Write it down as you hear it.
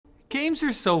Games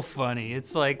are so funny.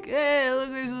 It's like, hey, look,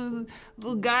 there's a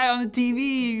little guy on the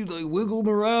TV, like wiggle him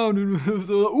around, and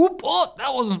oop, oh,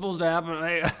 that wasn't supposed to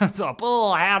happen. So I put a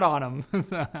little hat on him.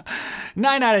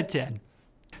 9 out of 10.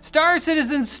 Star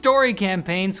Citizen's story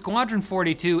campaign, Squadron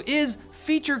 42, is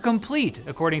feature complete,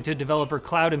 according to developer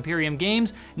Cloud Imperium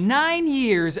Games, 9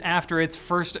 years after its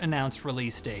first announced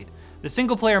release date. The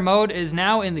single-player mode is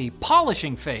now in the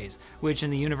polishing phase, which in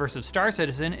the universe of Star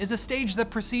Citizen is a stage that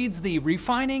precedes the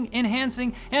refining,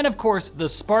 enhancing, and of course, the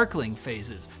sparkling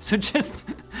phases. So just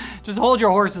hold your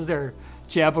horses there,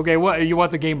 chap. Okay, what, you want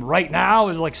the game right now?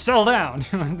 Is like, settle down.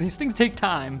 These things take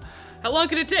time. How long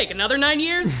could it take? Another 9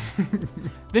 years?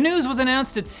 The news was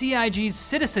announced at CIG's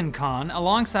CitizenCon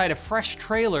alongside a fresh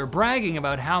trailer bragging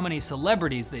about how many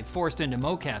celebrities they've forced into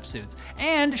mocap suits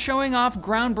and showing off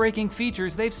groundbreaking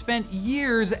features they've spent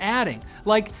years adding,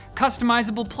 like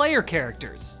customizable player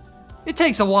characters. It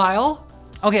takes a while.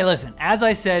 Okay, listen, as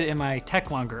I said in my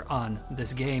tech longer on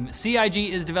this game, CIG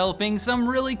is developing some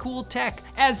really cool tech,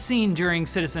 as seen during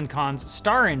CitizenCon's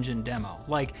Star Engine demo,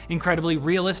 like incredibly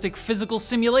realistic physical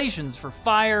simulations for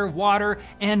fire, water,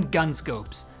 and gun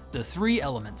scopes, the 3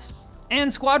 elements.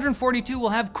 And Squadron 42 will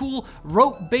have cool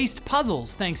rope-based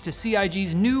puzzles thanks to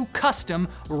CIG's new custom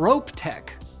rope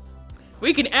tech.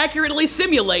 We can accurately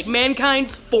simulate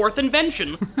mankind's 4th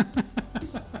invention.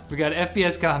 We got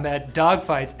FPS combat,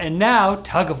 dogfights, and now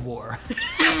tug of war.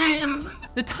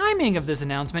 The timing of this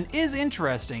announcement is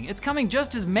interesting. It's coming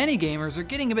just as many gamers are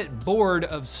getting a bit bored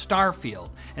of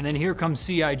Starfield. And then here comes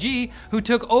CIG, who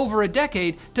took over a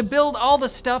decade to build all the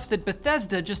stuff that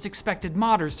Bethesda just expected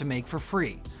modders to make for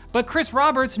free. But Chris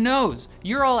Roberts knows.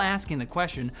 You're all asking the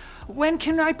question, when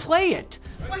can I play it?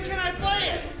 When can I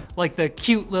play it? Like the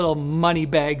cute little money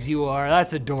bags you are,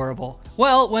 that's adorable.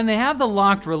 Well, when they have the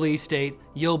locked release date,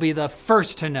 you'll be the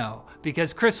first to know,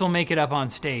 because Chris will make it up on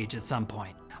stage at some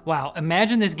point. Wow,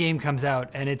 imagine this game comes out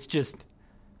and it's just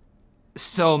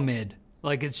so mid.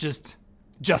 Like it's just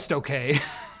okay.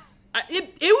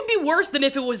 It would be worse than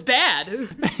if it was bad.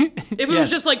 If it was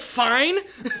just like fine.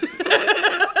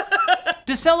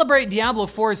 To celebrate Diablo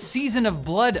 4's Season of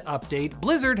Blood update,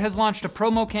 Blizzard has launched a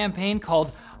promo campaign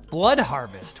called Blood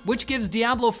Harvest, which gives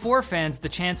Diablo 4 fans the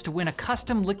chance to win a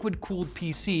custom liquid-cooled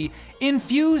PC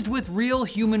infused with real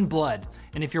human blood.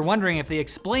 And if you're wondering if they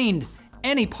explained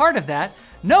any part of that,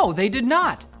 no, they did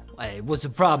not. Hey, what's the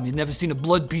problem? You've never seen a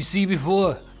blood PC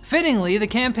before? Fittingly, the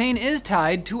campaign is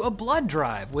tied to a blood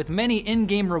drive, with many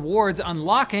in-game rewards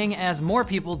unlocking as more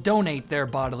people donate their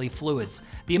bodily fluids.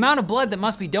 The amount of blood that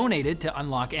must be donated to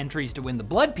unlock entries to win the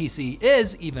blood PC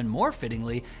is, even more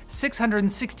fittingly,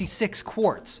 666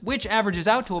 quarts, which averages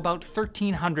out to about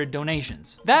 1,300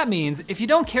 donations. That means, if you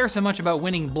don't care so much about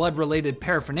winning blood-related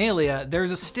paraphernalia,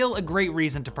 there's still a great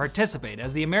reason to participate,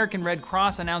 as the American Red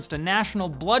Cross announced a national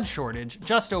blood shortage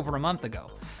just over a month ago.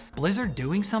 Blizzard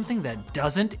doing something that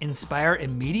doesn't inspire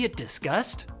immediate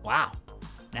disgust? Wow.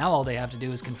 Now all they have to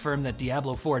do is confirm that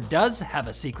Diablo 4 does have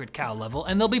a secret cow level,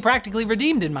 and they'll be practically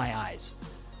redeemed in my eyes.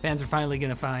 Fans are finally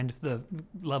gonna find the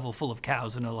level full of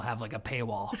cows and it'll have like a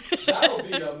paywall. That'll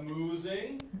be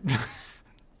amusing.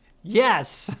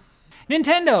 Yes!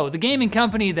 Nintendo, the gaming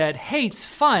company that hates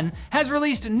fun, has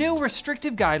released new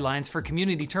restrictive guidelines for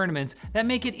community tournaments that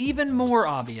make it even more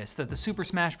obvious that the Super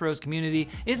Smash Bros. Community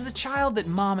is the child that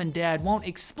mom and dad won't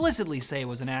explicitly say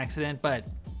was an accident, but,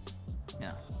 you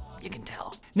know, you can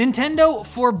tell. Nintendo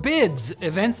forbids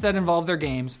events that involve their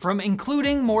games from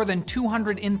including more than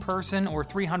 200 in-person or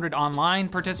 300 online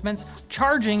participants,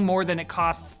 charging more than it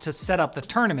costs to set up the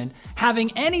tournament,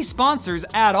 having any sponsors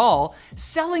at all,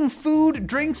 selling food,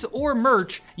 drinks, or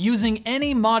merch, using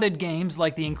any modded games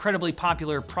like the incredibly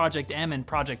popular Project M and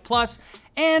Project Plus,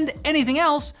 and anything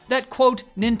else that, quote,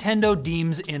 Nintendo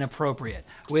deems inappropriate,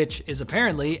 which is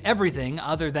apparently everything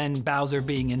other than Bowser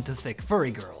being into thick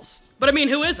furry girls. But I mean,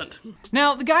 who isn't?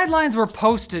 Now, the guidelines were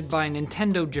posted by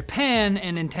Nintendo Japan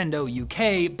and Nintendo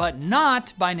UK, but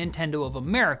not by Nintendo of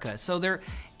America, so there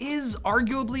is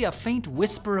arguably a faint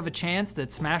whisper of a chance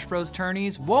that Smash Bros.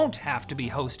 Tourneys won't have to be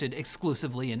hosted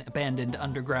exclusively in abandoned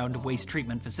underground waste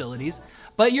treatment facilities.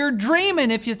 But you're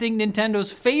dreaming if you think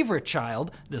Nintendo's favorite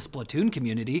child, the Splatoon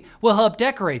community, will help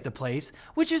decorate the place,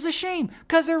 which is a shame,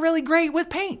 because they're really great with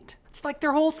paint. It's like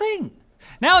their whole thing.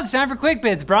 Now it's time for Quick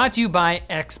Bits, brought to you by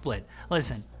XSplit.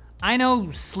 Listen, I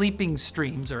know sleeping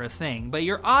streams are a thing, but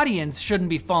your audience shouldn't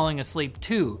be falling asleep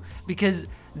too, because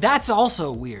that's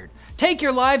also weird. Take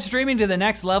your live streaming to the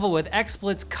next level with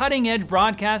XSplit's cutting-edge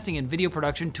broadcasting and video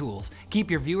production tools. Keep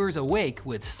your viewers awake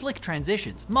with slick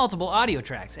transitions, multiple audio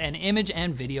tracks, and image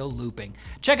and video looping.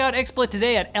 Check out XSplit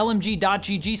today at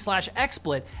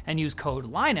lmg.gg/XSplit and use code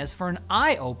Linus for an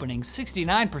eye-opening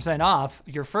 69% off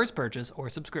your first purchase or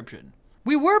subscription.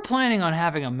 We were planning on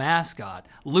having a mascot,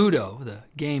 Ludo, the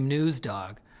game news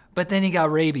dog, but then he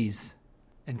got rabies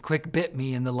and quick bit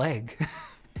me in the leg.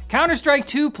 Counter-Strike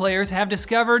 2 players have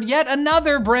discovered yet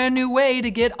another brand new way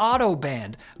to get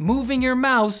auto-banned, moving your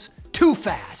mouse too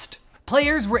fast.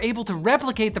 Players were able to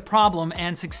replicate the problem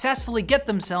and successfully get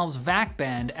themselves VAC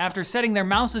banned after setting their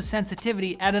mouse's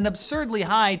sensitivity at an absurdly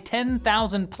high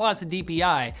 10,000 plus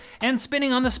DPI and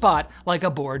spinning on the spot like a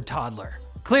bored toddler.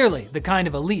 Clearly, the kind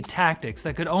of elite tactics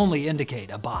that could only indicate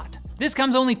a bot. This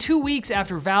comes only 2 weeks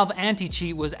after Valve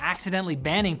Anti-Cheat was accidentally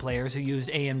banning players who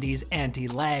used AMD's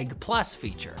Anti-Lag Plus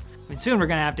feature. Soon we're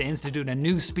gonna have to institute a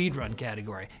new speedrun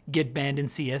category, get banned in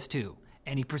CS2,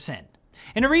 any percent.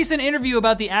 In a recent interview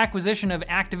about the acquisition of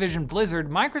Activision Blizzard,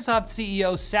 Microsoft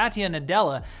CEO Satya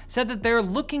Nadella said that they're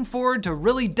looking forward to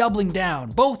really doubling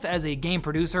down, both as a game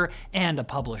producer and a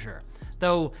publisher.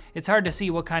 Though it's hard to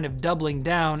see what kind of doubling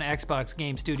down Xbox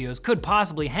Game Studios could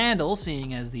possibly handle,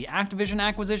 seeing as the Activision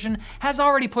acquisition has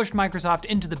already pushed Microsoft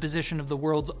into the position of the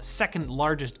world's second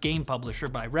largest game publisher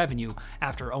by revenue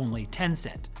after only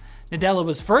Tencent. Nadella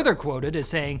was further quoted as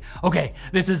saying, "Okay,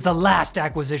 this is the last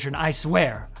acquisition, I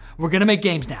swear. We're gonna make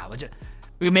games now.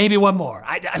 Maybe one more.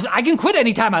 I can quit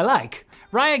anytime I like."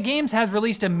 Riot Games has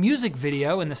released a music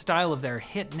video in the style of their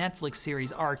hit Netflix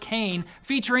series Arcane,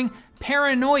 featuring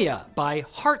Paranoia by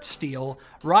Heartsteel,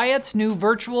 Riot's new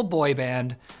virtual boy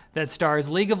band that stars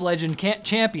League of Legends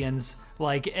champions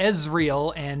like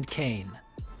Ezreal and Kayn.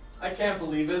 I can't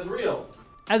believe it's real.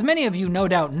 As many of you no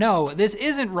doubt know, this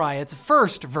isn't Riot's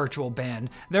first virtual band.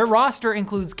 Their roster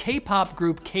includes K-pop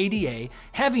group KDA,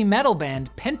 heavy metal band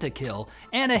Pentakill,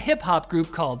 and a hip-hop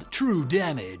group called True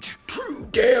Damage. True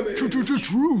damage.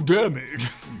 True Damage.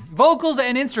 Vocals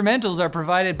and instrumentals are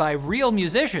provided by real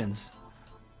musicians.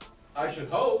 I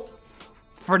should hope.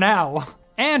 For now.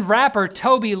 And rapper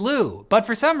Toby Lou, but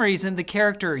for some reason the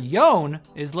character Yon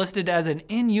is listed as an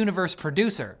in-universe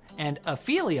producer, and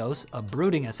Aphelios, a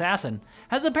brooding assassin,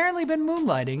 has apparently been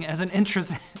moonlighting as an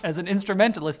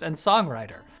instrumentalist and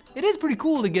songwriter. It is pretty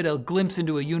cool to get a glimpse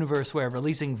into a universe where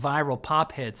releasing viral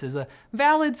pop hits is a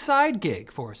valid side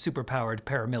gig for superpowered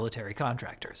paramilitary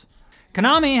contractors.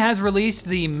 Konami has released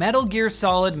the Metal Gear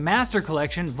Solid Master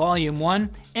Collection Volume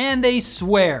 1, and they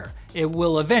swear it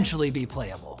will eventually be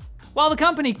playable. While the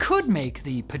company could make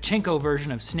the pachinko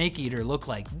version of Snake Eater look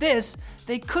like this,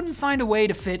 they couldn't find a way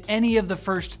to fit any of the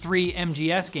first 3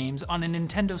 MGS games on a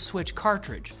Nintendo Switch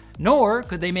cartridge, nor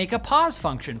could they make a pause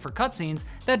function for cutscenes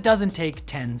that doesn't take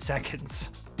 10 seconds.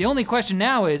 The only question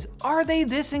now is, are they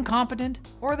this incompetent,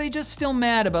 or are they just still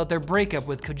mad about their breakup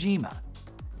with Kojima?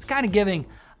 It's kind of giving,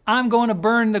 "I'm going to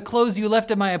burn the clothes you left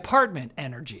at my apartment"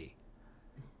 energy.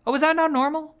 Oh, is that not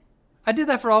normal? I did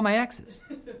that for all my exes.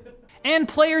 And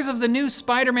players of the new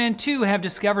Spider-Man 2 have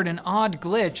discovered an odd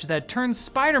glitch that turns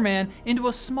Spider-Man into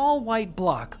a small white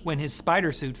block when his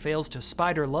spider suit fails to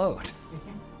spider load.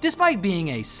 Despite being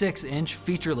a 6-inch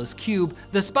featureless cube,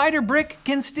 the spider brick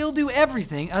can still do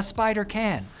everything a spider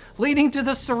can, leading to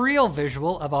the surreal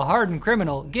visual of a hardened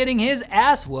criminal getting his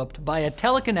ass whooped by a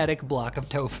telekinetic block of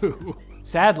tofu.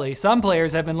 Sadly, some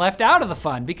players have been left out of the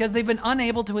fun because they've been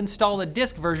unable to install a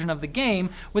disc version of the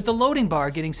game, with the loading bar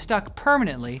getting stuck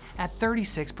permanently at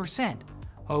 36%.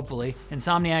 Hopefully,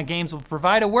 Insomniac Games will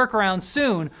provide a workaround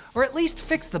soon, or at least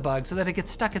fix the bug so that it gets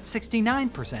stuck at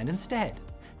 69% instead.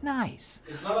 Nice.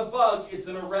 It's not a bug, it's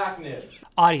an arachnid.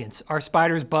 Audience, are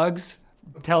spiders bugs?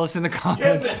 Tell us in the Get in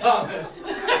comments. the comments.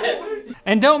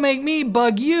 And don't make me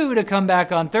bug you to come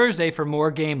back on Thursday for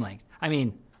more Game Length. I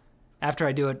mean, after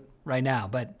I do it right now,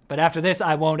 but after this,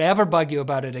 I won't ever bug you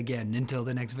about it again until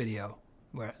the next video.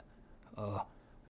 Where,